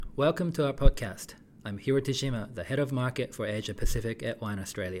Welcome to our podcast. I'm Hiro Tajima, the Head of Market for Asia Pacific at Wine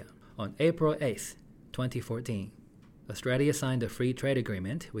Australia. On April 8th, 2014, Australia signed a free trade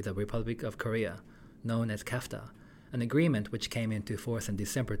agreement with the Republic of Korea, known as CAFTA, an agreement which came into force on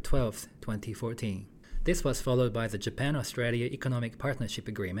December 12th, 2014. This was followed by the Japan-Australia Economic Partnership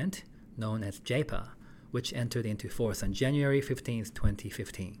Agreement, known as JEPA, which entered into force on January 15th,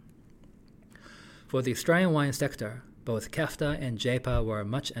 2015. For the Australian wine sector, both CAFTA and JEPA were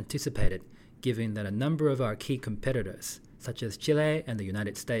much anticipated, given that a number of our key competitors, such as Chile and the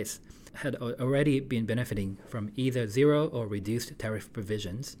United States, had already been benefiting from either zero or reduced tariff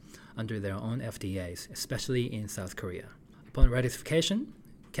provisions under their own FTAs, especially in South Korea. Upon ratification,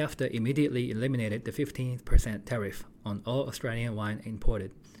 CAFTA immediately eliminated the 15% tariff on all Australian wine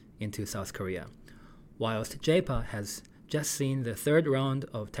imported into South Korea, whilst JEPA has just seen the third round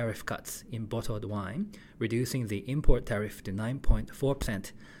of tariff cuts in bottled wine, reducing the import tariff to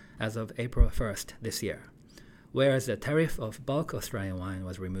 9.4% as of April 1st this year, whereas the tariff of bulk Australian wine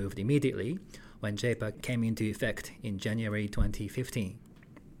was removed immediately when JEPA came into effect in January 2015.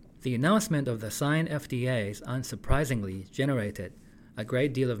 The announcement of the signed FTAs unsurprisingly generated a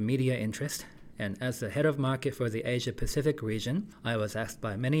great deal of media interest, and as the head of market for the Asia-Pacific region, I was asked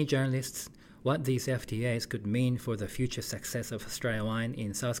by many journalists what these FTAs could mean for the future success of Australian wine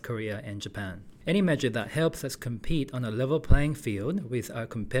in South Korea and Japan. Any measure that helps us compete on a level playing field with our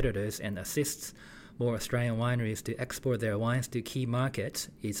competitors and assists more Australian wineries to export their wines to key markets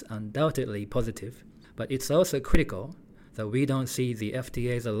is undoubtedly positive, but it's also critical that we don't see the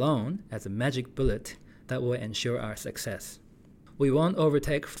FTAs alone as a magic bullet that will ensure our success. We won't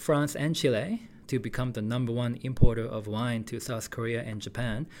overtake France and Chile to become the number one importer of wine to South Korea and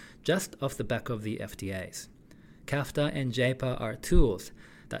Japan just off the back of the FTAs. CAFTA and JEPA are tools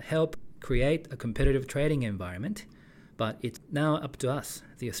that help create a competitive trading environment, but it's now up to us,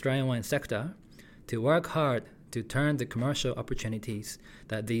 the Australian wine sector, to work hard to turn the commercial opportunities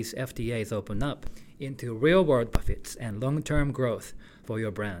that these FTAs open up into real-world profits and long-term growth for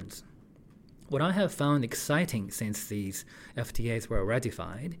your brands. What I have found exciting since these FTAs were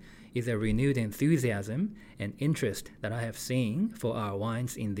ratified is a renewed enthusiasm and interest that I have seen for our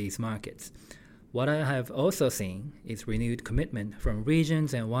wines in these markets. What I have also seen is renewed commitment from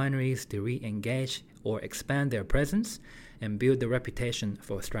regions and wineries to re-engage or expand their presence and build the reputation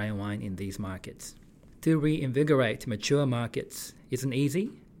for Australian wine in these markets. To reinvigorate mature markets isn't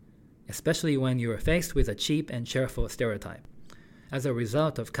easy, especially when you are faced with a cheap and cheerful stereotype. As a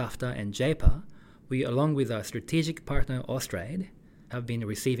result of CAFTA and JEPA, we, along with our strategic partner Austrade, have been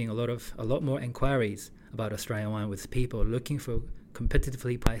receiving a lot more inquiries about Australian wine, with people looking for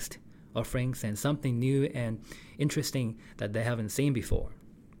competitively priced offerings and something new and interesting that they haven't seen before.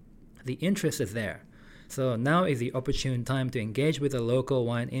 The interest is there, so now is the opportune time to engage with the local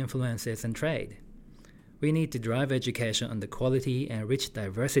wine influencers and trade. We need to drive education on the quality and rich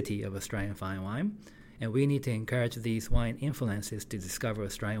diversity of Australian fine wine, and we need to encourage these wine influencers to discover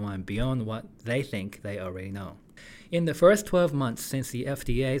Australian wine beyond what they think they already know. In the first 12 months since the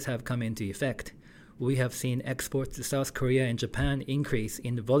FTAs have come into effect, we have seen exports to South Korea and Japan increase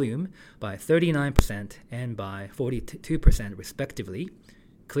in volume by 39% and by 42% respectively,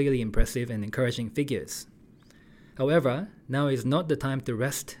 clearly impressive and encouraging figures. However, now is not the time to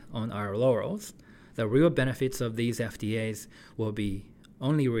rest on our laurels. The real benefits of these FTAs will be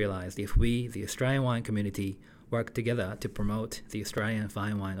only realized if we, the Australian wine community, work together to promote the Australian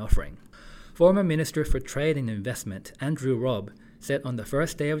fine wine offering. Former Minister for Trade and Investment Andrew Robb said on the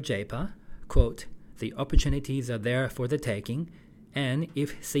first day of JEPA, quote, "The opportunities are there for the taking, and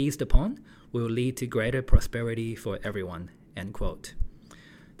if seized upon, will lead to greater prosperity for everyone," end quote.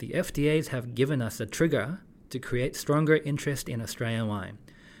 The FTAs have given us a trigger to create stronger interest in Australian wine.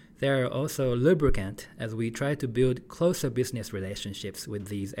 They are also a lubricant as we try to build closer business relationships with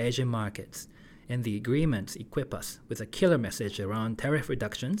these Asian markets, and the agreements equip us with a killer message around tariff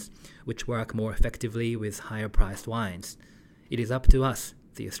reductions, which work more effectively with higher-priced wines. It is up to us,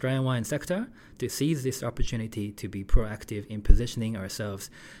 the Australian wine sector, to seize this opportunity to be proactive in positioning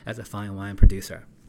ourselves as a fine wine producer.